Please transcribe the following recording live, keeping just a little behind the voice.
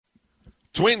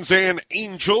Twins and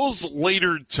Angels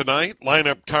later tonight.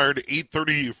 Lineup card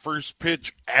 8:30, first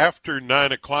pitch after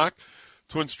 9 o'clock.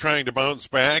 Twins trying to bounce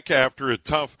back after a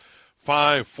tough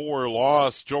 5-4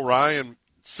 loss. Joe Ryan,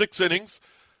 6 innings,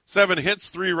 7 hits,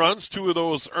 3 runs. 2 of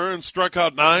those earned, struck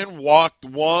out 9, walked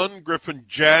 1. Griffin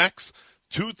Jacks,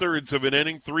 2/3 of an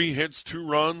inning, 3 hits, 2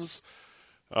 runs.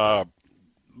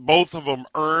 Both of them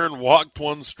earned, walked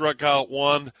 1, struck out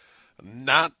 1.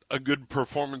 Not a good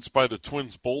performance by the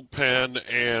Twins bullpen,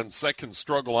 and second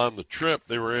struggle on the trip.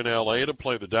 They were in L.A. to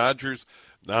play the Dodgers,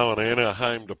 now in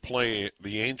Anaheim to play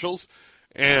the Angels.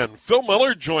 And Phil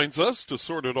Miller joins us to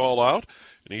sort it all out,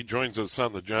 and he joins us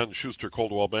on the John Schuster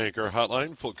Coldwell Banker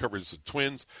Hotline. Phil covers the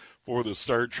Twins for the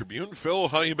Star Tribune. Phil,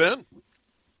 how you been?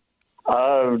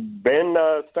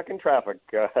 Been stuck in traffic,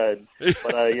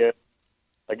 but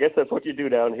I guess that's what you do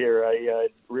down here.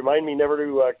 Remind me never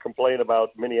to complain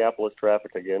about Minneapolis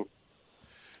traffic again.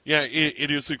 Yeah,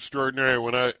 it is extraordinary.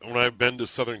 When I've been to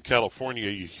Southern California,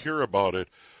 you hear about it.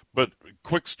 But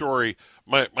quick story,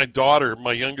 my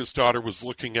youngest daughter, was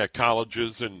looking at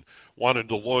colleges and wanted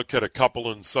to look at a couple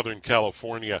in Southern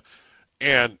California.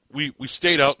 And we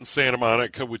stayed out in Santa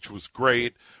Monica, which was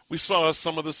great. We saw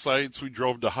some of the sights. We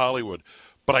drove to Hollywood.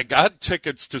 But I got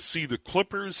tickets to see the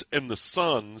Clippers and the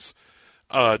Suns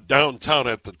downtown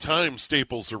at the time,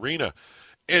 Staples Arena.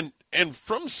 And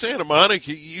from Santa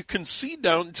Monica, you can see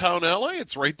downtown L.A.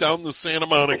 It's right down the Santa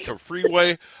Monica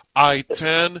Freeway,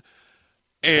 I-10.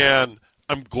 And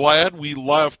I'm glad we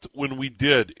left when we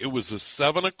did. It was a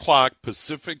 7 o'clock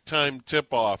Pacific time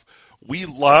tip-off. We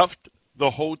left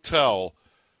the hotel,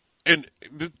 and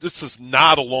this is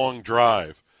not a long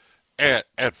drive.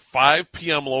 At 5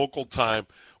 p.m. local time,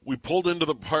 we pulled into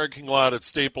the parking lot at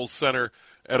Staples Center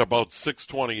at about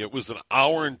 6:20. It was an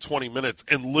hour and 20 minutes,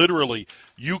 and literally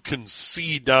you can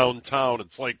see downtown.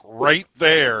 It's like right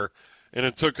there, and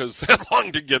it took us that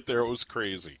long to get there. It was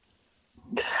crazy.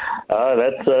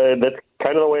 That's kind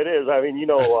of the way it is. I mean,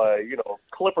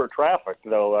 Clipper traffic,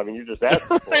 though. I mean, you just asked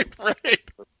for it.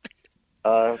 Right.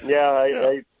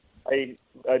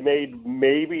 I made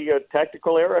maybe a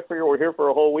tactical error. I figure we're here for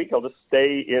a whole week. I'll just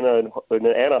stay in an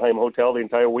Anaheim hotel the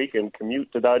entire week and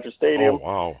commute to Dodger Stadium.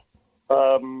 Oh,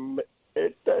 wow.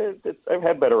 I've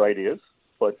had better ideas,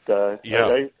 but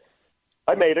I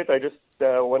made it. I just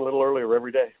went a little earlier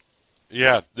every day.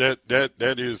 Yeah,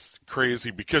 that is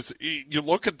crazy because you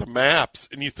look at the maps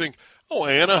and you think, oh,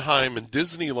 Anaheim and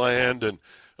Disneyland and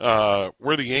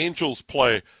where the Angels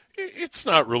play, it's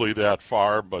not really that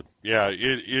far, but yeah, it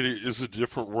is a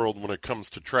different world when it comes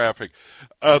to traffic.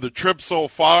 The trip so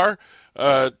far,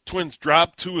 Twins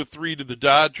dropped 2 of 3 to the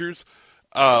Dodgers.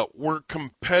 Were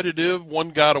competitive.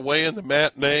 One got away in the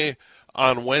matinee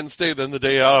on Wednesday, then the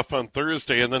day off on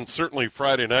Thursday, and then certainly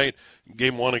Friday night,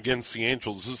 game 1 against the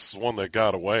Angels. This is one that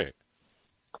got away.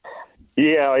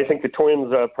 Yeah, I think the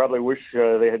Twins probably wish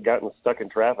they had gotten stuck in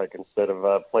traffic instead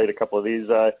of played a couple of these.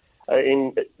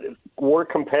 Were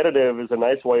competitive is a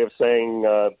nice way of saying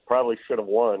probably should have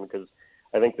won, because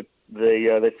I think that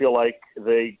they feel like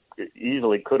they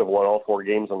easily could have won all 4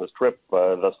 games on this trip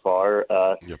thus far.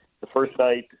 Yep. The first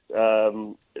night,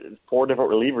 4 different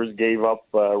relievers gave up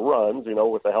runs,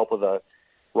 with the help of the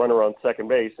runner on second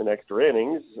base in extra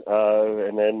innings.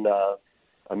 And then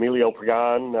Emilio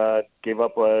Pagan gave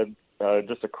up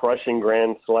just a crushing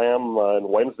grand slam in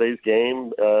Wednesday's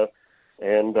game.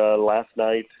 And last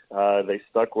night they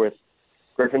stuck with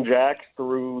Griffin Jacks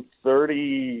through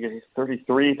 30,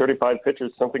 33, 35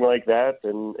 pitches, something like that,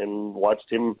 and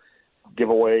watched him give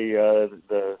away a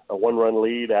 1-run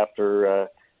lead after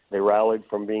they rallied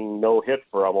from being no hit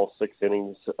for almost 6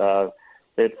 innings.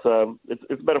 It's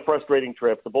been a frustrating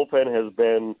trip. The bullpen has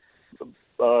been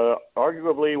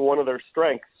arguably one of their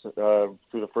strengths through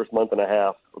the first month and a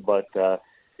half, but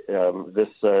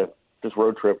this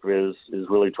road trip is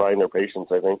really trying their patience,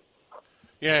 I think.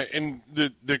 Yeah, and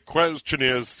the question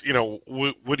is,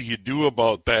 what do you do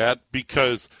about that?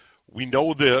 Because we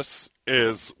know this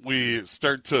as we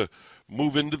start to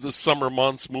move into the summer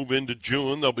months, move into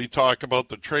June, there'll be talk about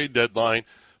the trade deadline.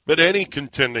 But any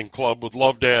contending club would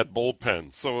love to add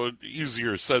bullpen, so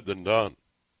easier said than done.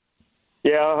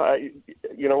 Yeah,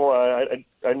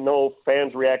 I know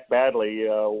fans react badly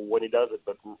when he does it,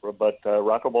 but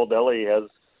Rocco Baldelli has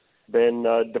been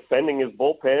defending his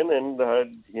bullpen, and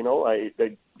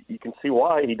you can see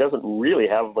why. He doesn't really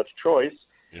have much choice,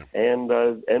 yeah. And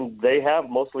they have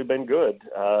mostly been good,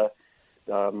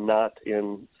 not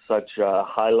in such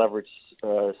high leverage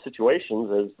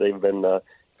situations as they've been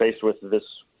faced with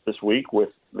this week. With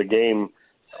the game,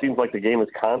 seems like the game is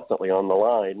constantly on the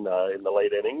line in the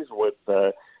late innings with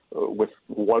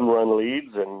 1-run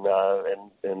leads,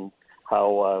 and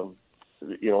how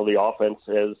the offense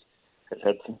has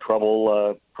had some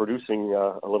trouble producing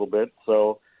a little bit.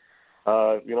 So,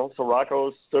 so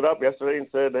Rocco stood up yesterday and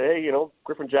said, hey,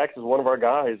 Griffin Jackson's one of our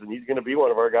guys, and he's going to be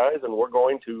one of our guys, and we're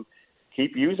going to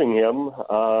keep using him.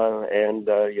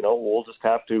 We'll just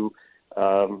have to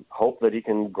hope that he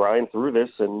can grind through this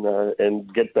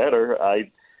and get better.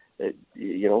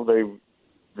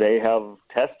 They have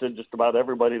tested just about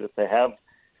everybody that they have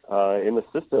in the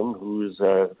system who's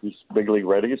big league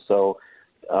ready. So,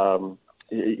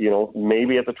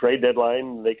 maybe at the trade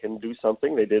deadline they can do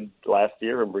something. They did last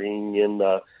year in bringing in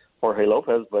Jorge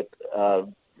Lopez, but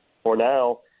for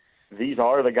now, these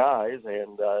are the guys,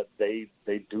 and they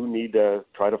do need to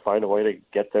try to find a way to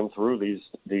get them through these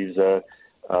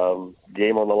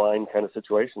game on the line kind of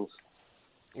situations.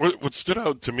 What stood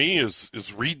out to me is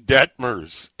Reed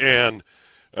Detmers, and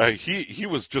he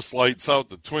was just lights out.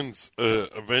 The Twins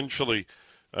eventually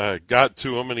got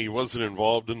to him, and he wasn't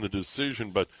involved in the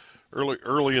decision, but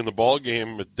early in the ball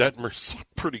game, Detmers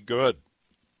looked pretty good.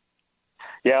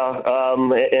 Yeah,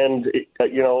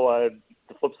 the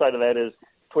flip side of that is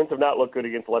Twins have not looked good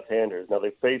against left-handers. Now,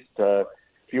 they've faced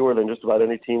fewer than just about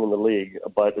any team in the league,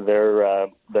 but their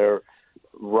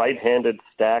right-handed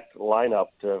stacked lineup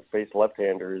to face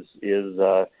left-handers is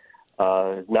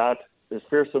not as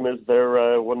fearsome as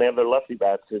their when they have their lefty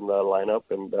bats in the lineup.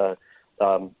 And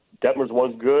Detmers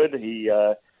was good.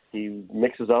 He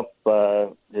mixes up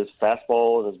his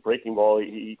fastball and his breaking ball.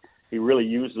 He really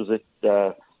uses it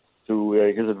to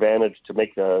his advantage to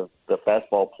make the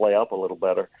fastball play up a little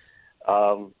better. He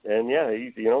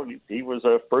was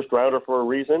a first rounder for a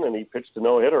reason, and he pitched a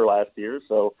no-hitter last year.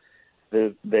 So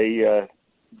the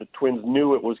Twins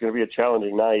knew it was going to be a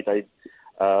challenging night.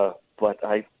 But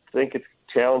I think it's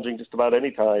challenging just about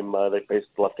any time they face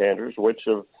left-handers, which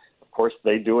of course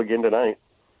they do again tonight.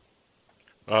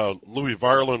 Louis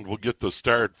Varland will get the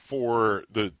start for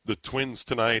the Twins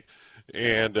tonight,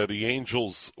 and the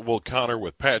Angels will counter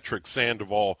with Patrick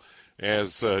Sandoval,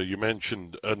 as you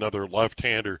mentioned, another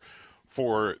left-hander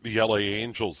for the LA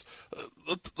Angels.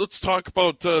 Let's talk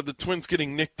about the Twins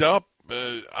getting nicked up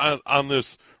on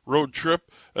this road trip.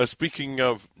 Speaking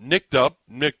of nicked up,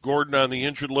 Nick Gordon on the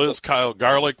injured list, Kyle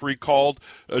Garlick recalled,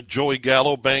 Joey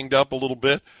Gallo banged up a little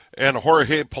bit, and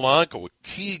Jorge Polanco, a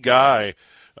key guy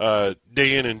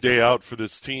day in and day out for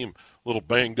this team, a little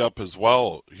banged up as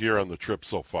well here on the trip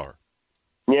so far.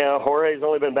 Yeah, Jorge's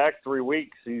only been back 3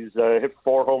 weeks. He's hit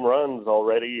 4 home runs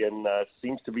already, and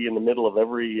seems to be in the middle of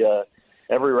every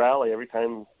rally. Every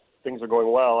time things are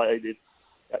going well, it's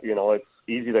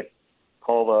easy to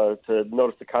to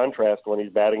notice the contrast when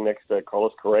he's batting next to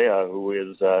Carlos Correa, who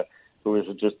is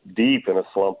just deep in a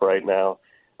slump right now.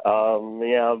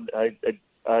 I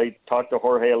talked to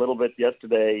Jorge a little bit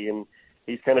yesterday, and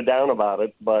he's kind of down about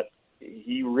it, but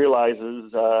he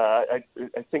realizes I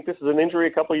think this is an injury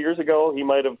a couple of years ago he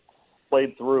might have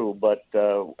played through, but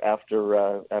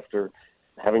after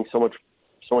having so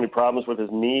many problems with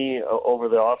his knee over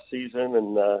the off season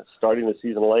and starting the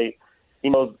season late, he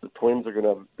knows the Twins are going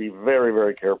to be very,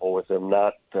 very careful with him,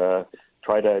 not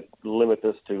try to limit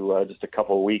this to just a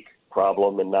couple-week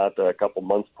problem and not a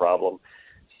couple-months problem.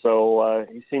 So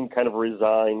he seemed kind of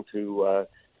resigned to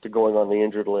going on the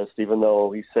injured list, even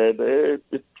though he said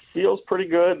it feels pretty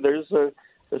good. There's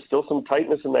still some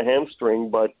tightness in the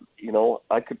hamstring, but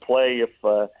I could play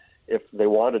if they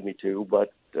wanted me to.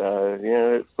 But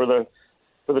for the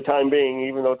time being,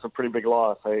 even though it's a pretty big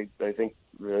loss, I think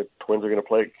the Twins are going to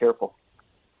play it careful.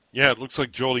 Yeah, it looks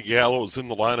like Joey Gallo is in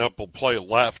the lineup. Will play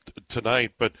left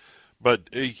tonight, but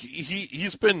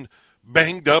he's been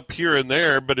banged up here and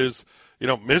there, but is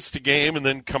missed a game and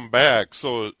then come back.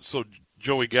 So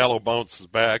Joey Gallo bounces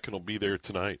back and will be there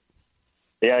tonight.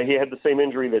 Yeah, he had the same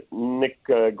injury that Nick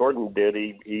Gordon did.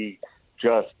 He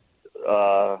just did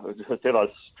a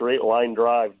straight line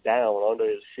drive down onto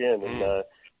his shin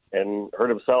and hurt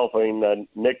himself. I mean,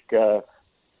 Nick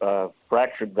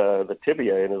fractured the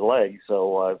tibia in his leg,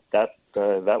 so that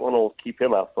one will keep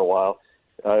him out for a while.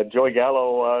 Joey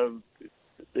Gallo,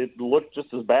 it looked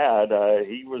just as bad.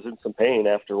 He was in some pain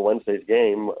after Wednesday's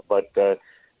game, but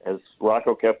as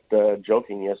Rocco kept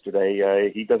joking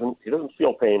yesterday, he doesn't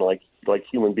feel pain like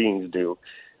human beings do.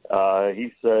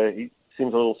 He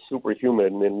seems a little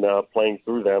superhuman in playing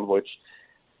through them, which,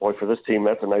 boy, for this team,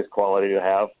 that's a nice quality to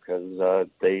have, because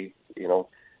the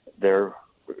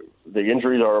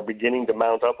injuries are beginning to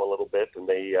mount up a little bit, and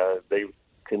they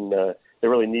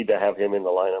really need to have him in the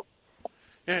lineup.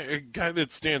 Yeah, a guy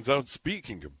that stands out,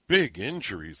 speaking of big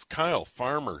injuries, Kyle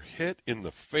Farmer, hit in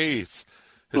the face,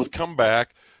 has come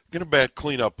back, going to bat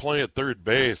cleanup, play at third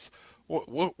base.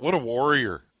 What a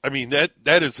warrior. I mean, that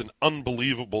is an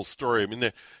unbelievable story. I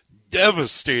mean,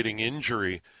 devastating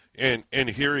injury, and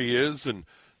here he is, and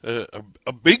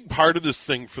a big part of this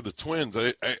thing for the Twins.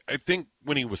 I think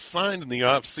when he was signed in the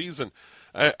off season,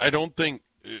 I don't think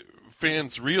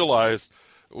fans realized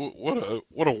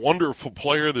what a wonderful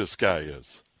player this guy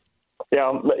is.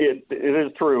 Yeah, it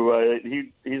is true.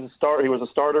 He's a star. He was a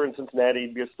starter in Cincinnati.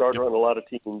 He'd be a starter on a lot of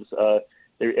teams.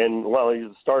 And well, he's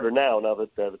a starter now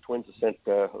that the Twins have sent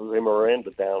Jose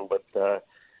Miranda down. But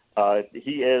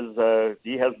he has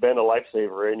been a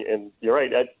lifesaver. And you're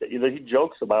right. He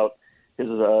jokes about his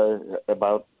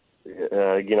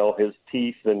his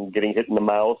teeth and getting hit in the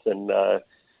mouth. And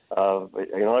I've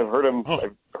heard him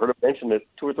mention it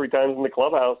 2 or 3 times in the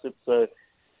clubhouse.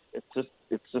 It's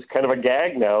just kind of a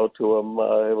gag now to him,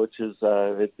 which is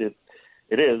that's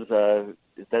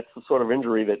the sort of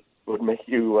injury that would make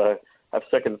you have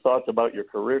second thoughts about your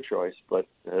career choice. But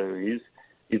he's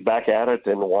back at it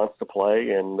and wants to play,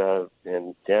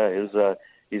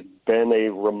 he's been a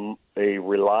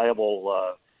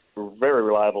reliable, very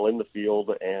reliable in the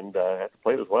field, and has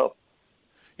played as well.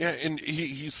 Yeah, and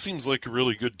he seems like a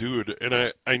really good dude,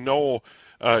 and I know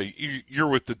you're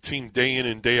with the team day in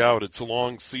and day out. It's a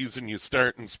long season. You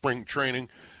start in spring training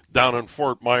down in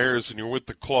Fort Myers, and you're with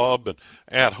the club and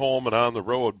at home and on the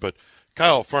road. But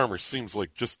Kyle Farmer seems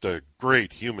like just a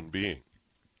great human being.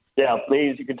 Yeah,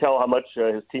 you can tell how much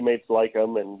his teammates like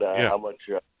him, and how much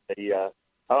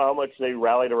they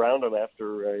rallied around him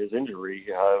after his injury.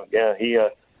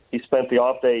 He spent the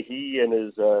off day.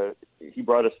 He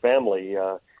brought his family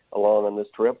along on this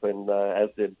trip, and as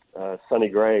did Sonny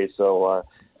Gray. So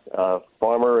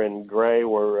Farmer and Gray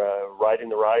were riding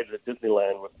the rides at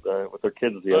Disneyland with their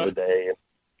kids the other day. And,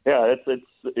 yeah,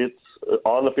 it's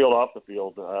on the field, off the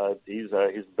field. He's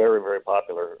very, very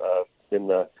popular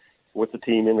with the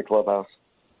team in the clubhouse.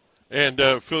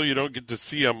 And Phil, you don't get to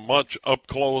see him much up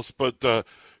close, but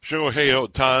Shohei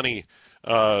Ohtani,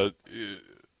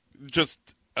 just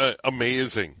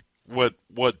amazing what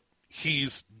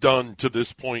he's done to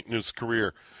this point in his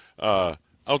career.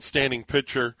 Outstanding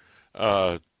pitcher,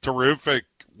 terrific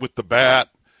with the bat,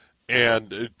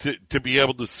 and to be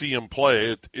able to see him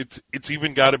play, it's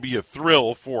even got to be a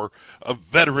thrill for a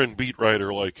veteran beat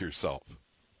writer like yourself.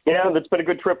 Yeah, that's been a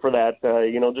good trip for that.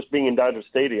 Just being in Dodger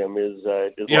Stadium is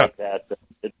like that.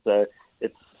 It's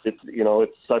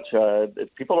such a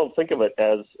people don't think of it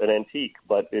as an antique,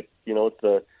 but it's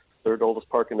the third oldest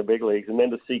park in the big leagues, and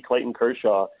then to see Clayton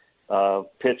Kershaw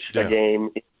pitch a game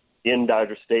in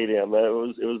Dodger Stadium, it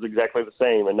was exactly the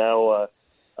same. And now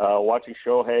watching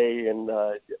Shohei and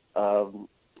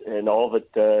all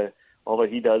that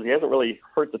he does, he hasn't really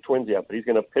hurt the Twins yet, but he's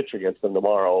going to pitch against them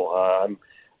tomorrow.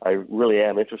 I really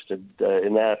am interested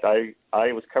in that.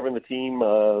 I was covering the team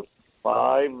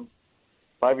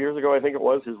 5 years ago, I think it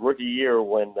was, his rookie year,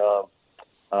 when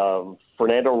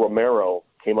Fernando Romero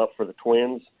came up for the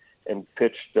Twins and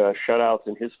pitched shutouts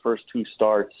in his first 2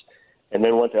 starts, and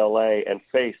then went to L.A. and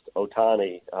faced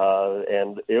Ohtani.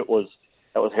 And that was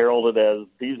heralded as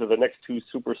these are the next 2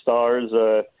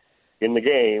 superstars in the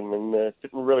game, and it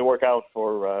didn't really work out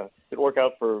for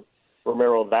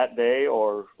Romero that day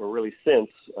or really since.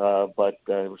 But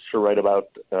I was sure right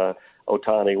about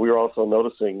Ohtani. We were also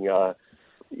noticing,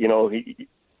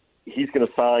 he's going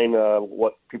to sign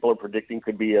what people are predicting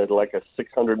could be like a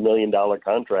 $600 million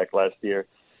contract next year.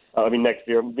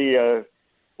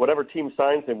 Whatever team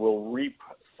signs him will reap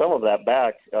some of that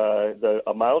back. The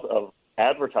amount of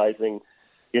advertising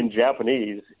in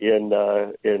Japanese in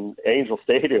Angel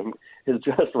Stadium is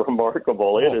just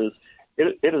remarkable. Oh.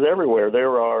 It is everywhere.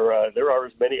 There are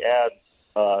as many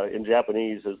ads in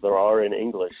Japanese as there are in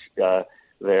English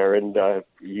there, and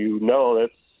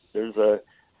there's a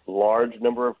large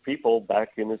number of people back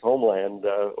in his homeland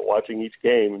watching each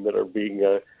game that are being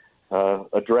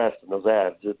addressed in those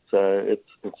ads. It's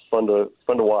fun to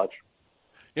watch.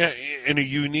 Yeah, and a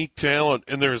unique talent,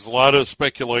 and there's a lot of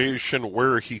speculation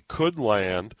where he could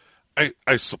land.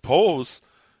 I suppose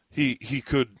he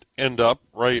could end up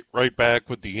right back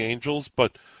with the Angels,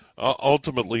 but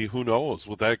ultimately, who knows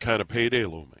with that kind of payday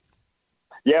looming.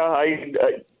 Yeah,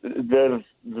 the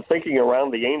thinking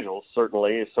around the Angels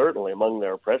certainly among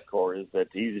their press corps is that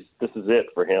this is it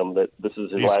for him, that this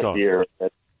is his last year,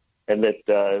 and that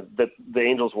the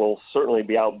Angels will certainly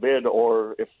be outbid,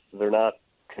 or if they're not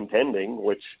contending,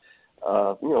 which they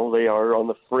are on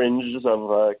the fringes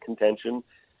of contention,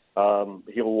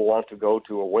 he will want to go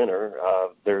to a winner.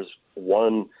 There's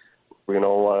one,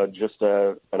 just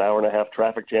an hour and a half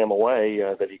traffic jam away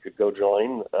that he could go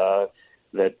join.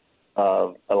 That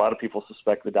a lot of people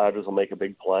suspect the Dodgers will make a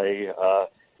big play.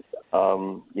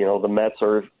 The Mets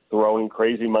are throwing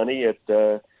crazy money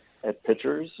at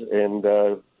pitchers, and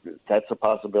that's a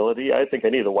possibility. I think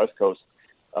any of the West Coast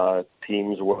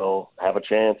teams will have a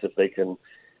chance if they can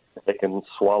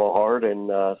swallow hard and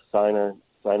sign a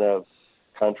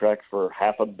contract for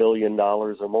 $500 million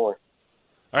or more.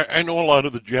 I know a lot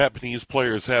of the Japanese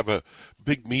players have a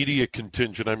big media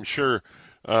contingent. I'm sure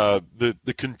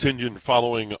the contingent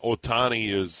following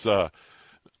Ohtani is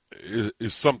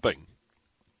something.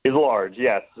 Is large,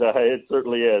 yes. It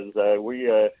certainly is. We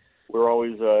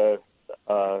always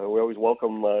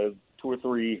welcome 2 or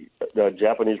 3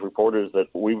 Japanese reporters that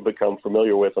we've become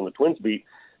familiar with on the Twins beat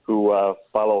who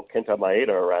follow Kenta Maeda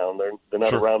around. They're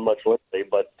not around much lately,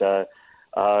 but there's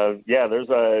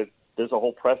a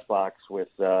whole press box with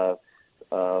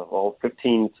all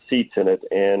 15 seats in it,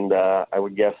 and I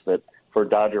would guess that for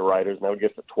Dodger writers, and I would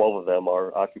guess that 12 of them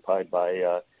are occupied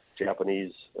by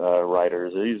Japanese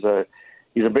writers.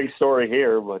 He's a big story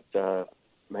here, but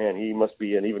man, he must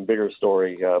be an even bigger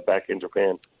story back in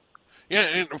Japan. Yeah,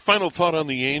 and final thought on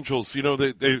the Angels. You know,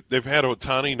 they've had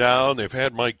Ohtani now, and they've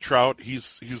had Mike Trout.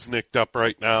 He's nicked up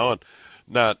right now and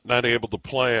not able to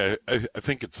play. I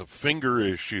think it's a finger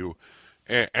issue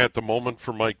at the moment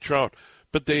for Mike Trout.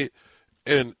 But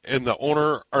and the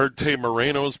owner, Arte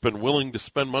Moreno, has been willing to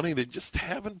spend money. They just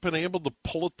haven't been able to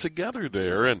pull it together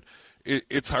there, and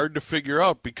it's hard to figure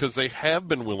out because they have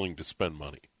been willing to spend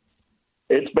money.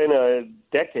 It's been a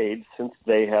decade since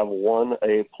they have won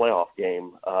a playoff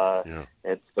game.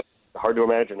 It's hard to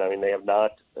imagine. I mean, they have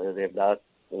not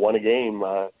won a game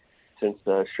since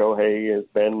Shohei has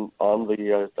been on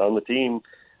the team.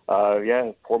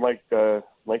 Poor Mike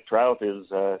Trout is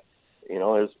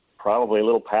probably a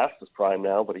little past his prime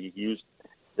now, but he used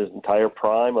his entire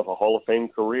prime of a Hall of Fame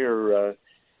career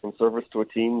in service to a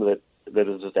team that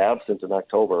is just absent in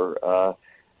October.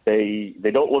 They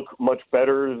don't look much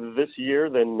better this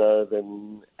year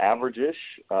than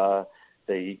average-ish. Their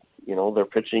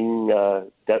pitching.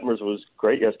 Detmers was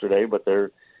great yesterday, but their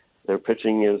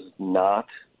pitching is not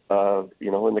in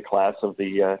the class of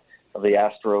the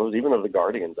Astros, even of the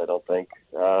Guardians. I don't think.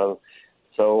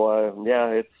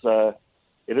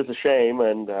 It is a shame,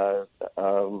 and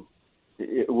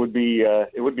it would be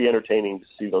entertaining to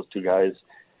see those two guys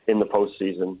in the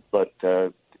postseason, but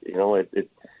it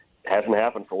hasn't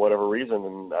happened for whatever reason,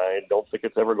 and I don't think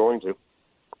it's ever going to.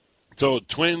 So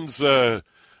Twins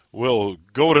will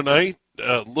go tonight.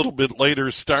 A little bit later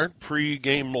start.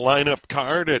 Pre-game lineup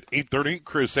card at 8:30.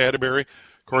 Chris Atterbury,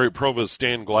 Corey Provis,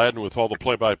 Dan Gladden with all the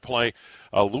play-by-play.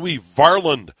 Louis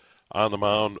Varland on the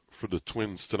mound for the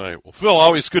Twins tonight. Well, Phil,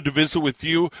 always good to visit with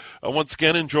you. Once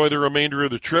again, enjoy the remainder of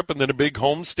the trip, and then a big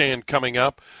homestand coming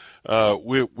up.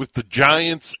 With the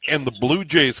Giants and the Blue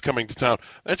Jays coming to town.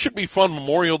 That should be fun.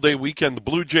 Memorial Day weekend. The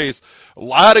Blue Jays, a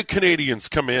lot of Canadians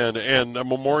come in, and a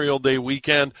Memorial Day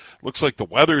weekend. Looks like the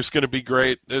weather's going to be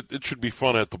great. It should be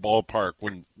fun at the ballpark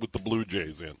with the Blue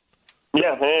Jays in.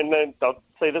 Yeah, and I'll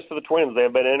say this for the Twins. They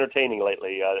have been entertaining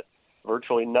lately.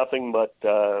 Virtually nothing but,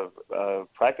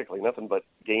 practically nothing but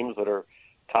games that are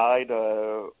tied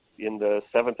in the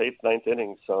 7th, 8th, 9th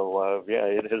innings. So,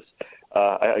 it is.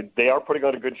 They are putting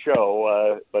on a good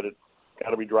show, but it's got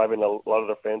to be driving a lot of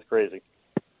their fans crazy.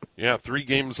 Yeah, 3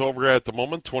 games over at the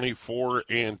moment, 24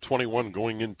 and 21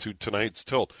 going into tonight's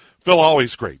tilt. Phil,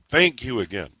 always great. Thank you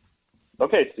again.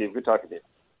 Okay, Steve, good talking to you.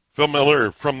 Phil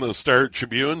Miller from the Star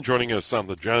Tribune joining us on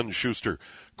the John Schuster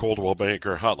Coldwell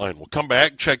Banker Hotline. We'll come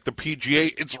back, check the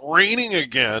PGA. It's raining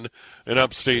again in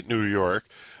upstate New York.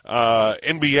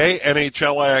 NBA,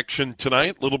 NHL action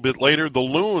tonight. A little bit later, the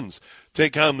Loons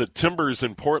take on the Timbers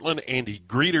in Portland. Andy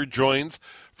Greder joins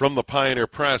from the Pioneer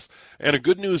Press. And a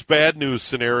good news, bad news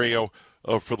scenario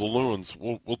for the Loons.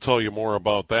 We'll tell you more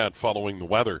about that following the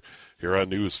weather here on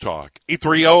News Talk.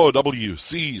 830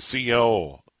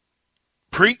 WCCO.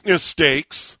 Preakness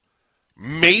Stakes.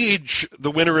 Mage,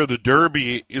 the winner of the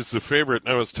Derby, is the favorite.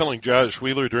 And I was telling Josh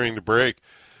Wheeler during the break,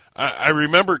 I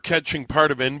remember catching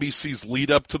part of NBC's lead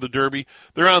up to the Derby.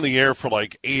 They're on the air for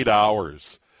like 8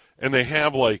 hours, and they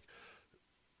have like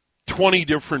 20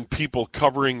 different people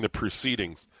covering the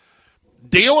proceedings.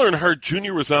 Dale Earnhardt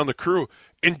Jr. was on the crew,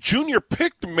 and Jr.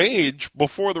 picked Mage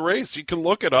before the race. You can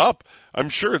look it up. I'm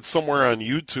sure it's somewhere on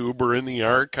YouTube or in the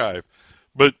archive.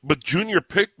 But Jr.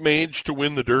 picked Mage to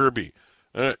win the Derby,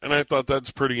 and I thought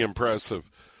that's pretty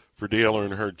impressive for Dale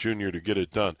Earnhardt Jr. to get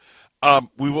it done.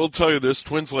 We will tell you this,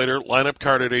 Twins later, lineup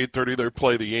card at 8:30. They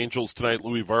play the Angels tonight,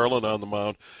 Louis Varland on the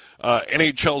mound.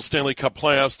 NHL Stanley Cup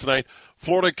playoffs tonight.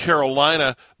 Florida,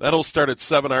 Carolina, that'll start at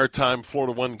 7 our time.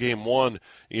 Florida won game 1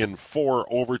 in 4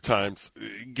 overtimes.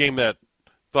 Game that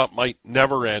thought might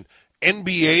never end.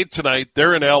 NBA tonight,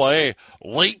 they're in L.A.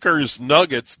 Lakers,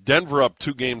 Nuggets, Denver up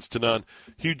 2-0.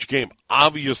 Huge game,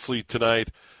 obviously, tonight.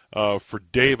 for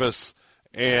Davis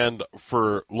and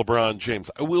for LeBron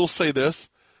James. I will say this,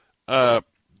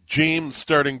 James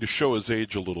starting to show his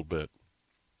age a little bit.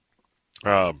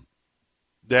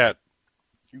 That,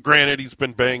 granted, he's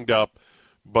been banged up,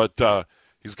 but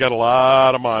he's got a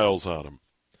lot of miles on him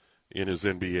in his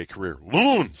NBA career.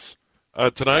 Loons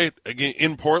tonight again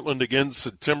in Portland against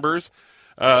the Timbers.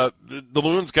 The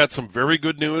Loons got some very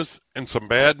good news and some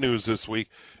bad news this week.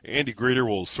 Andy Greder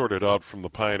will sort it out from the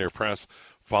Pioneer Press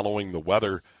following the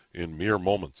weather in mere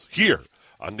moments. Here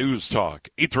on News Talk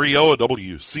 830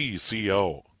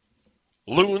 WCCO.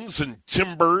 Loons and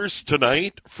Timbers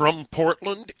tonight from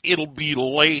Portland. It'll be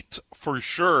late for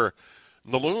sure.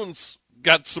 The Loons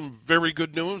got some very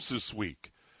good news this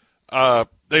week.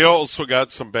 They also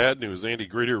got some bad news. Andy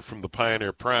Greder from the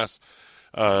Pioneer Press,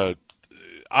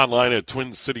 online at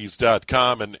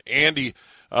twincities.com. And Andy,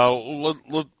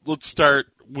 let's start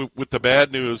with the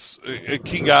bad news. A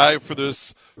key guy for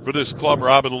this club,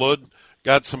 Robin Lod,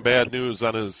 got some bad news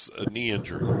on his knee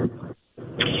injury.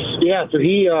 Yeah, so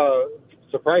he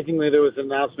surprisingly, there was an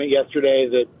announcement yesterday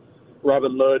that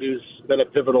Robin Lod, who's been a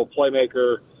pivotal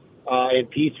playmaker and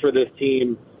piece for this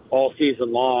team all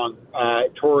season long,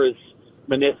 tore his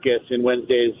meniscus in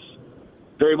Wednesday's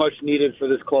very much needed for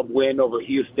this club win over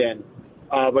Houston.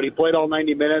 But he played all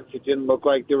 90 minutes. It didn't look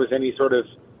like there was any sort of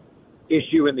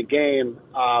issue in the game.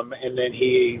 And then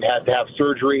he had to have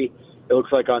surgery, it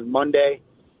looks like, on Monday.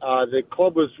 The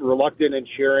club was reluctant in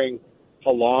sharing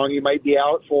how long he might be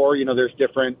out for. You know, there's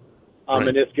different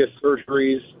meniscus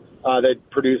surgeries that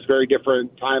produce very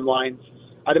different timelines.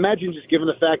 I'd imagine, just given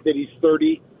the fact that he's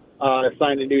 30,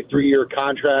 signed a new 3-year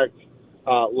contract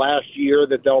last year,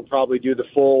 that they'll probably do the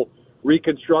full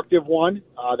reconstructive one.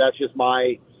 That's just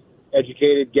my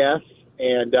educated guess.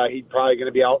 And he's probably going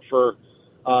to be out for,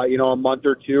 a month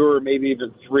or two, or maybe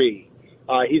even 3.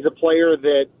 He's a player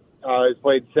that has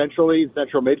played central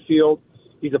midfield.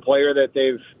 He's a player that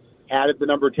they've had at the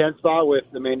number 10 spot with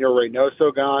Emmanuel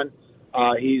Reynoso gone.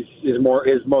 His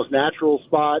most natural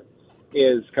spot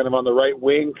is kind of on the right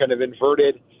wing, kind of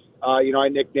inverted. I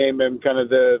nickname him kind of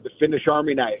the Finnish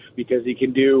Army knife, because he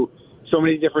can do so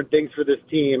many different things for this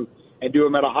team and do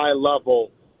them at a high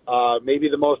level. Maybe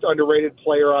the most underrated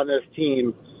player on this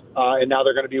team, and now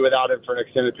they're going to be without him for an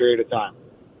extended period of time.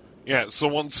 Yeah, so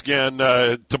once again,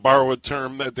 to borrow a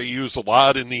term that they use a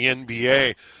lot in the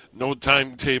NBA, no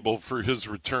timetable for his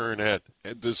return at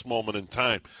this moment in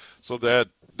time. So that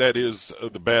is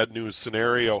the bad news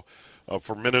scenario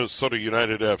for Minnesota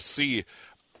United FC.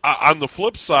 On the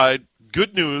flip side,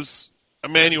 good news,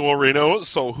 Emmanuel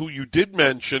Reynoso, who you did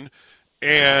mention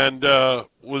and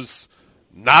was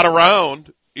not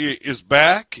around, is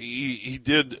back. He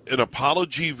did an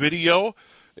apology video,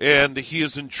 and he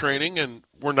is in training, and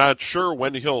we're not sure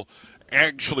when he'll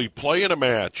actually play in a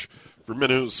match for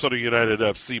Minnesota United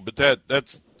FC, but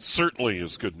that certainly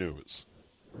is good news.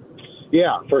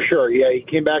 Yeah, for sure. Yeah, he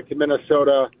came back to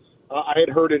Minnesota. I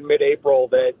had heard in mid-April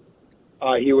that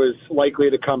he was likely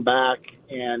to come back,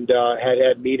 and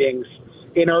had meetings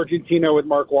in Argentina with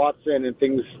Mark Watson, and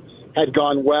things had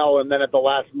gone well. And then at the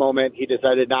last moment, he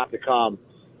decided not to come.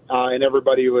 And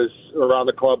everybody around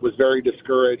the club was very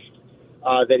discouraged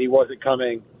that he wasn't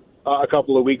coming a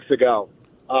couple of weeks ago.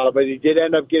 But he did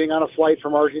end up getting on a flight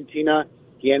from Argentina.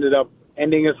 He ended up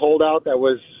ending his holdout. That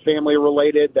was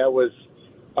family-related. That was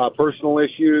personal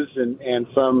issues and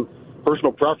some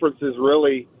personal preferences,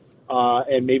 really,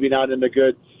 and maybe not in a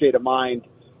good state of mind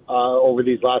over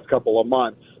these last couple of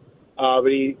months. But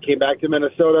he came back to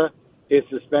Minnesota. His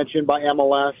suspension by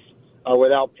MLS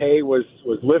without pay was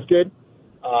lifted,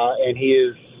 and he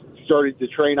is started to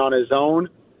train on his own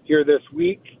here this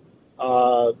week.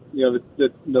 The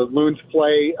Loons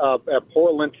play at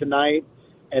Portland tonight,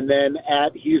 and then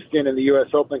at Houston in the U.S.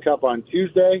 Open Cup on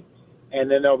Tuesday,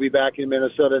 and then they'll be back in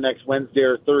Minnesota next Wednesday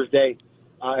or Thursday,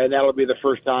 and that'll be the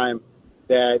first time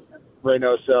that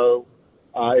Reynoso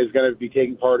is going to be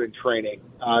taking part in training.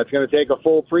 It's going to take a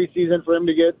full preseason for him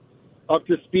to get up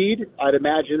to speed. I'd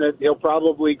imagine that he'll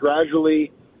probably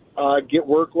gradually get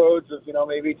workloads of,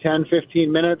 maybe 10,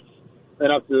 15 minutes,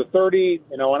 then up to the 30,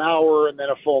 an hour, and then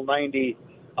a full 90.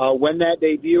 When that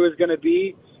debut is going to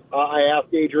be, I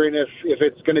asked Adrian if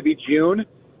it's going to be June,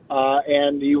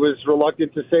 and he was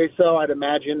reluctant to say so. I'd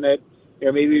imagine that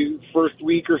maybe first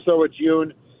week or so of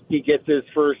June, he gets his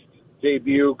first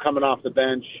debut coming off the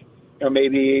bench,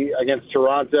 maybe against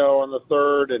Toronto on the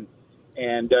 3rd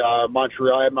and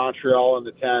Montreal on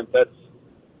the 10th.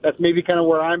 That's maybe kind of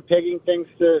where I'm pegging things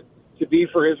to be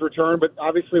for his return. But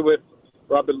obviously with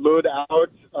Robin Lod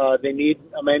out, they need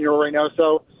Emmanuel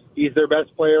Reynoso. He's their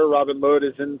best player. Robin Lod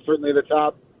is in certainly the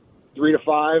top 3 to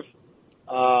 5.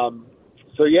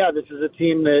 So yeah, this is a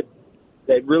team that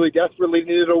really desperately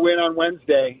needed a win on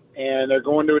Wednesday, and they're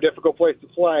going to a difficult place to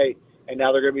play, and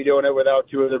now they're going to be doing it without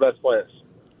two of their best players.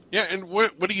 Yeah, and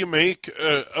what do you make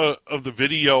of the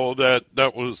video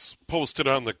that was posted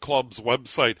on the club's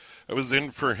website? I was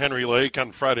in for Henry Lake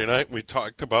on Friday night, and we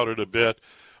talked about it a bit.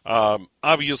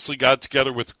 Obviously got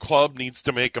together with the club, needs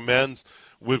to make amends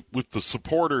with the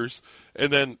supporters,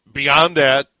 and then beyond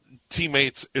that,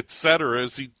 teammates, etc.,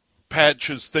 as he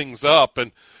patches things up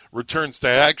and returns to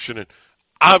action, and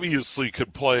obviously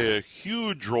could play a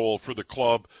huge role for the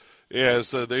club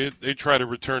as they try to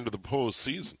return to the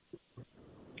postseason.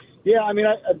 Yeah, I mean,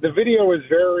 the video is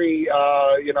very,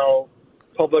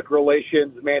 public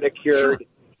relations, manicured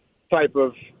type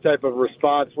of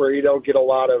response where you don't get a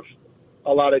lot of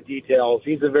details.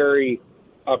 He's a very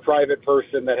private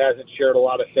person that hasn't shared a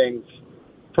lot of things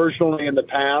personally in the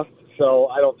past, so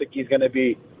I don't think he's going to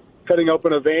be cutting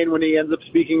open a vein when he ends up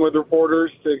speaking with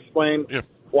reporters to explain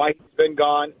why he's been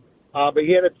gone. But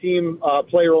he had a team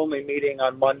player-only meeting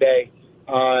on Monday,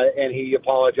 and he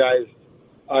apologized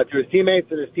to his teammates,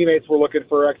 and his teammates were looking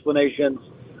for explanations,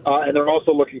 and they're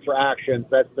also looking for actions.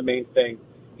 That's the main thing.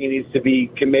 He needs to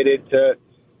be committed to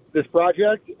this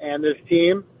project and this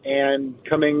team and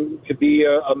coming to be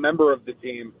a member of the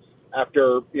team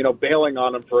after, bailing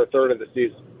on him for a third of the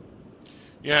season.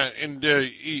 Yeah, and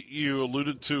you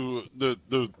alluded to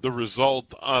the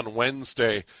result on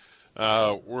Wednesday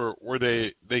where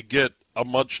they get a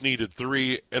much-needed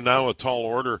 3 and now a tall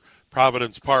order.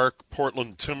 Providence Park,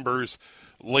 Portland Timbers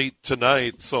late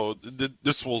tonight, so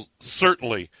this will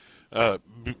certainly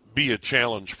be a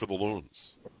challenge for the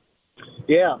Loons.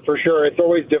 Yeah, for sure. It's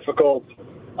always difficult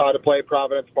to play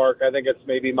Providence Park. I think it's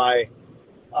maybe my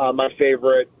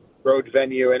favorite road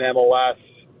venue in MLS.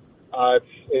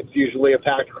 It's usually a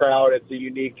packed crowd. It's a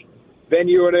unique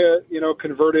venue in a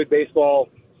converted baseball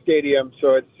stadium,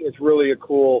 so it's really a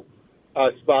cool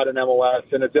spot in MLS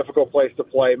and a difficult place to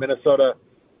play. Minnesota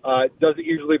doesn't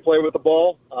usually play with the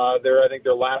ball. I think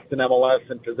they're last in MLS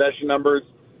in possession numbers.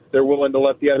 They're willing to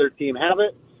let the other team have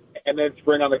it and then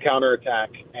spring on the counterattack.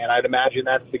 And I'd imagine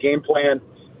that's the game plan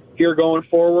here going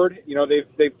forward.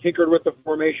 They've tinkered with the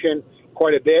formation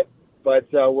quite a bit, but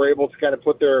we're able to kind of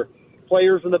put their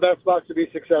players in the best spots to be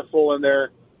successful in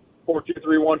their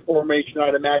 4-2-3-1 formation.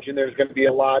 I'd imagine there's going to be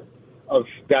a lot of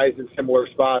guys in similar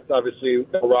spots. Obviously,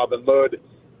 no Robin Lod,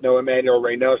 no Emmanuel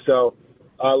Reynoso.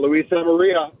 Luis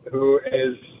Amarilla, who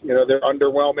is, their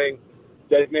underwhelming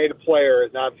designated player,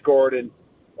 has not scored in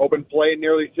open play in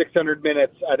nearly 600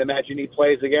 minutes. I'd imagine he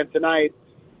plays again tonight.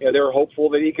 They're hopeful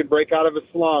that he can break out of a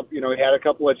slump. He had a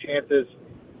couple of chances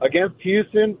against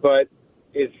Houston, but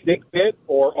is stick bit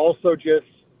or also just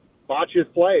botches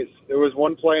plays. There was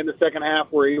one play in the second half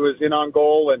where he was in on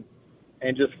goal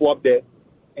and just flubbed it.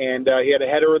 And he had a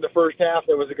header in the first half.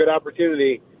 That was a good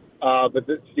opportunity, but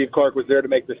Steve Clark was there to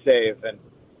make the save. And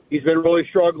he's been really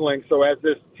struggling. So as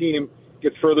this team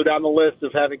gets further down the list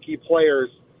of having key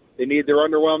players, they need their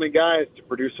underwhelming guys to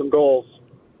produce some goals.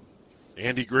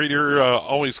 Andy Greder,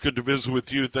 always good to visit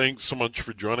with you. Thanks so much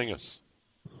for joining us.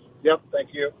 Yep,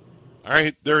 thank you. All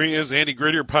right, there he is, Andy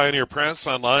Greder, Pioneer Press,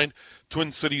 online,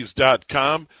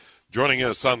 twincities.com, joining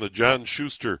us on the John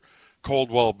Schuster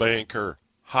Coldwell Banker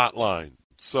hotline.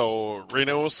 So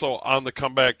Reynoso on the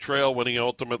comeback trail when he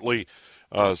ultimately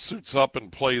suits up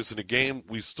and plays in a game.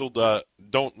 We still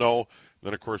don't know.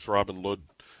 Then, of course, Robin Lod,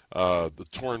 the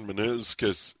torn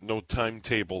meniscus, no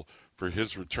timetable for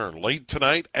his return. Late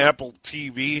tonight, Apple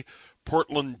TV,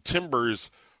 Portland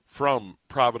Timbers from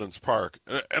Providence Park.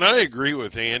 And I agree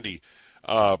with Andy.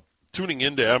 Tuning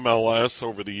into MLS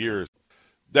over the years,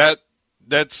 that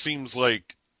seems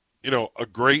like, a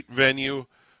great venue,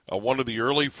 one of the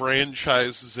early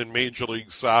franchises in Major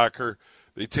League Soccer.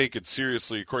 They take it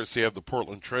seriously. Of course, they have the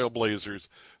Portland Trailblazers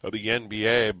of the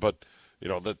NBA, but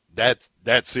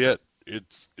that's it.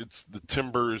 It's the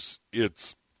Timbers.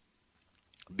 It's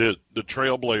the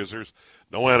Trailblazers.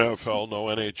 No NFL, no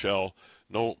NHL,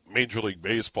 no Major League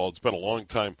Baseball. It's been a long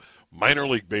time minor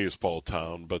league baseball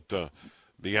town, but the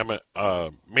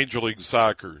Major League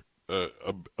Soccer,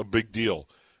 a big deal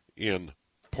in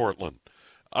Portland.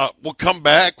 We'll come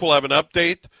back. We'll have an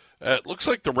update. It looks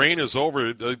like the rain is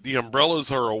over. The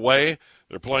umbrellas are away.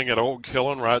 They're playing at Oak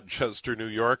Hill in Rochester, New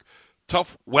York.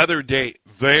 Tough weather day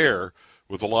there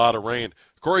with a lot of rain.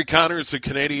 Corey Connors, the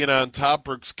Canadian on top.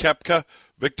 Brooks Koepka,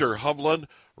 Victor Hovland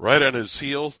right on his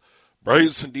heels.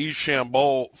 Bryson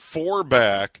DeChambeau 4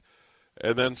 back.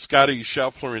 And then Scotty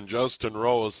Scheffler and Justin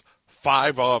Rose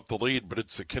 5 off the lead. But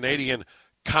it's the Canadian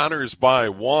Connors by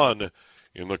 1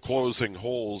 in the closing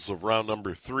holes of round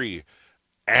number 3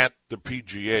 at the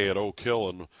PGA at Oak Hill.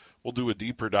 And We'll do a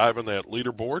deeper dive on that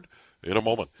leaderboard in a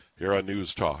moment here on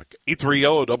News Talk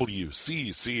 830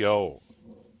 WCCO.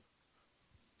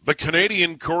 The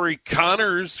Canadian Corey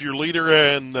Connors, your leader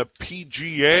in the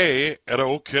PGA at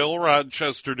Oak Hill,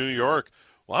 Rochester, New York.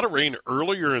 A lot of rain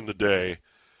earlier in the day.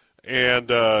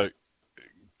 And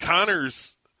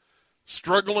Connors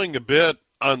struggling a bit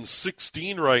on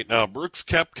 16 right now. Brooks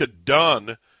Koepka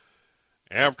done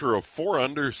after a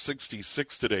 4-under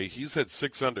 66 today. He's at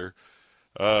 6 under.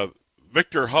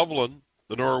 Victor Hovland,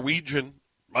 the Norwegian,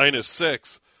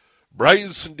 -6.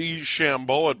 Bryson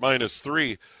DeChambeau at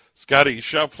 -3. Scotty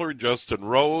Scheffler, Justin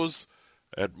Rose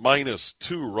at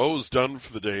 -2. Rose done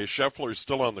for the day. Scheffler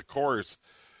still on the course.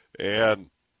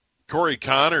 And Corey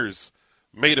Connors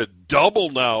made a double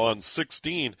now on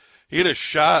 16. He had a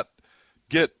shot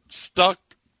get stuck,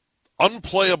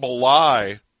 unplayable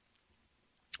lie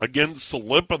against the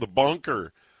lip of the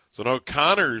bunker. So now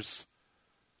Connors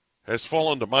has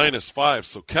fallen to -5.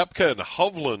 So Koepka and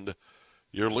Hovland,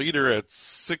 your leader at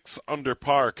 6 under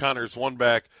par. Connors 1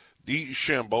 back.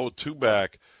 DeChambeau 2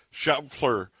 back.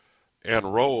 Scheffler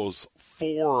and Rose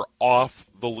 4 off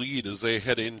the lead as they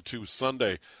head into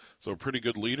Sunday. So a pretty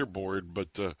good leaderboard.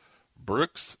 But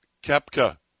Brooks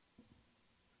Koepka,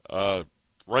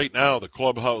 right now the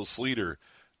clubhouse leader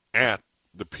at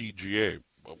the PGA.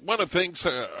 I want to thank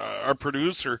our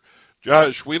producer,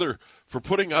 Josh Wheeler, for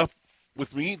putting up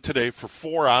with me today for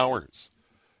 4 hours,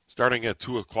 starting at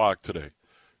 2 o'clock today.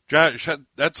 Josh,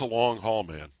 that's a long haul,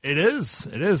 man. It is.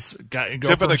 It is. Go Tip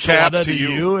from of the cap Shaletta to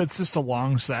you. It's just a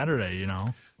long Saturday, you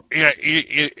know. Yeah,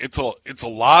 it's a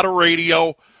lot of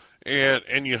radio,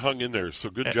 and you hung in there. So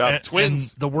good job,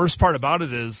 Twins. And the worst part about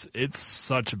it is it's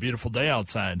such a beautiful day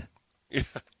outside. Yeah,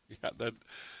 that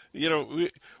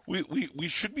we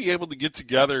should be able to get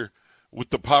together with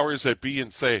the powers that be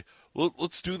and say,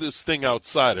 let's do this thing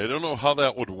outside. I don't know how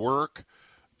that would work.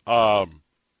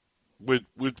 With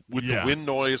the wind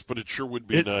noise, but it sure would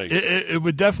be nice. It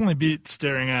would definitely beat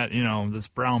staring at, this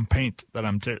brown paint that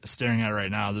I'm staring at right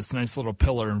now. This nice little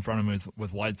pillar in front of me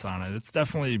with lights on it. It's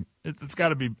definitely it's got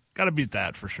to beat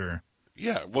that for sure.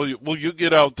 Yeah, well, you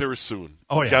get out there soon.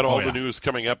 Oh yeah, got all the news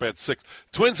coming up at 6.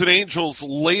 Twins and Angels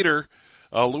later.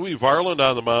 Louis Varland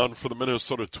on the mound for the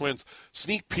Minnesota Twins.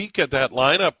 Sneak peek at that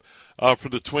lineup for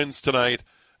the Twins tonight.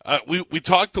 We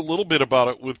talked a little bit about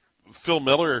it with Phil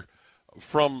Miller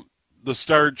from the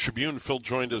Star Tribune. Phil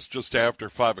joined us just after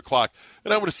 5 o'clock,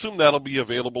 and I would assume that'll be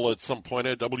available at some point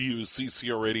at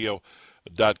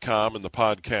WCCOradio.com and the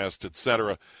podcast,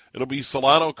 etc. It'll be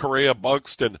Solano, Correa,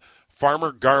 Buxton,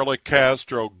 Farmer, Garlic,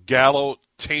 Castro, Gallo,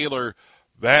 Taylor,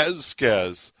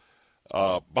 Vasquez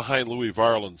behind Louis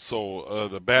Varland. So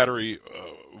the battery,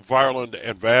 Varland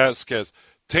and Vasquez.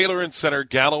 Taylor in center,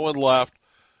 Gallo in left,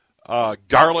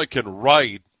 Garlic in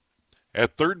right.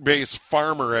 At third base,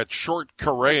 Farmer. At short,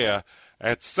 Correa.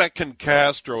 At second,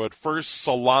 Castro. At first,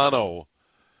 Solano.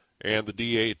 And the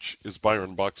DH is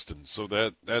Byron Buxton. So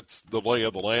that's the lay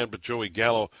of the land. But Joey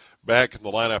Gallo back in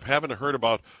the lineup. Haven't heard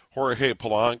about Jorge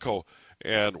Polanco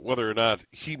and whether or not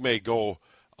he may go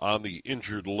on the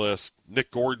injured list.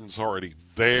 Nick Gordon's already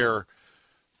there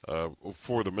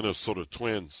for the Minnesota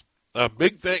Twins.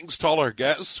 Big thanks to all our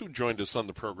guests who joined us on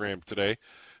the program today.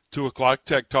 2 o'clock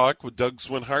Tech Talk with Doug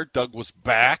Swinhart. Doug was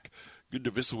back. Good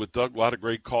to visit with Doug. A lot of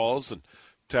great calls and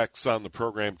texts on the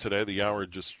program today. The hour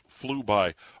just flew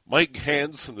by. Mike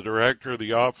Hansen, the director of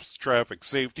the Office of Traffic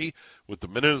Safety with the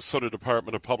Minnesota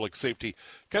Department of Public Safety,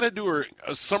 kind of do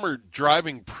a summer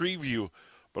driving preview,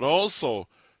 but also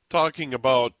talking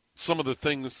about some of the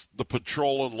things the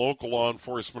patrol and local law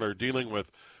enforcement are dealing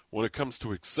with when it comes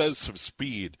to excessive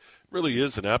speed. It really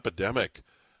is an epidemic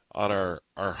on our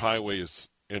highways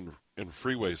and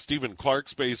freeways. Stephen Clark,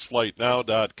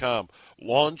 spaceflightnow.com,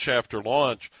 launch after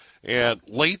launch. And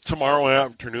late tomorrow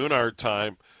afternoon, our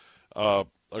time, a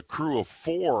crew of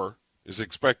 4 is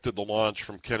expected to launch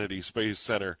from Kennedy Space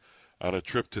Center on a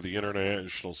trip to the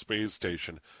International Space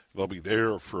Station. They'll be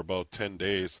there for about 10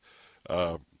 days.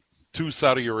 2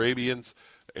 Saudi Arabians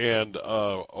and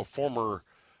a former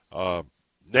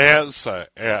NASA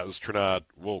astronaut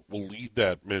will lead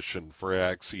that mission for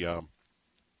Axiom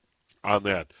on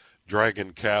that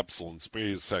Dragon capsule and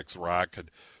SpaceX rocket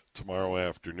tomorrow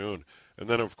afternoon. And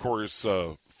then, of course,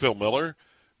 Phil Miller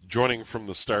joining from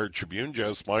the Star Tribune,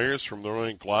 Jess Myers from the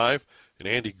Rink Live, and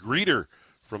Andy Greder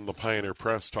from the Pioneer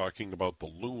Press talking about the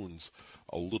Loons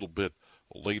a little bit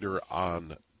later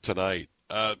on tonight.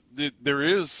 There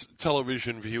is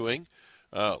television viewing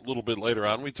a little bit later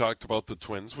on. We talked about the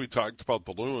Twins. We talked about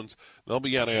the Loons. They'll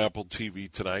be on Apple TV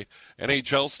tonight.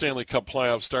 NHL Stanley Cup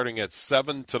playoffs starting at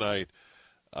 7 tonight.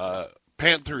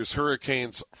 Panthers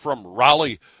Hurricanes from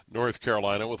Raleigh, North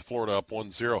Carolina, with Florida up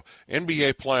 1-0.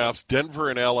 NBA playoffs, Denver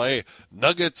and LA.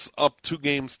 Nuggets up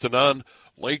 2-0.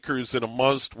 Lakers in a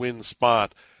must-win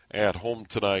spot at home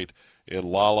tonight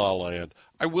in La La Land.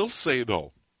 I will say,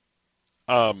 though,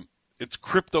 it's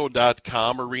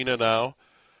Crypto.com arena now,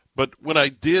 but when I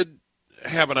did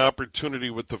have an opportunity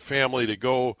with the family to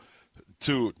go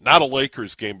to not a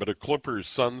Lakers game, but a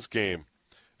Clippers-Suns game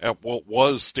at what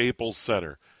was Staples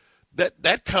Center,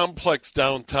 that complex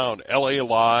downtown, LA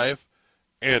Live,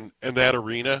 and that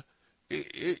arena,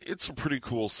 it's a pretty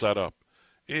cool setup.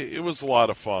 It was a lot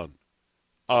of fun.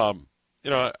 I'm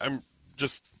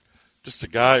just a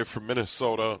guy from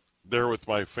Minnesota there with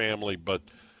my family, but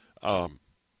LA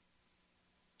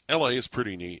is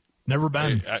pretty neat. Never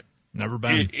been. Never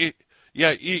been.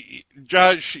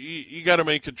 Josh, you got to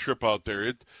make a trip out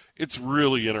there. It's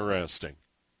really interesting.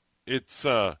 It's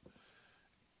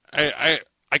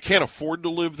I can't afford to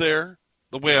live there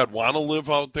the way I'd want to live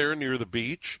out there near the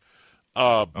beach,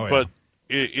 but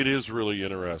it is really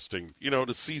interesting.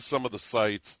 To see some of the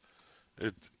sights,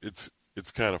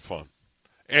 it's kind of fun.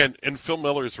 And Phil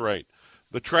Miller's right.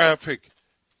 The traffic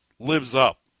lives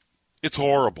up. It's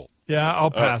horrible. Yeah, I'll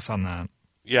pass on that.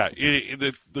 Yeah,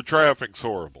 the traffic's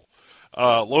horrible.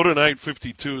 Low tonight,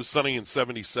 52, sunny and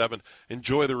 77.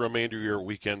 Enjoy the remainder of your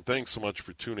weekend. Thanks so much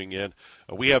for tuning in.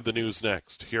 We have the news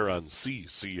next here on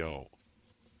CCO.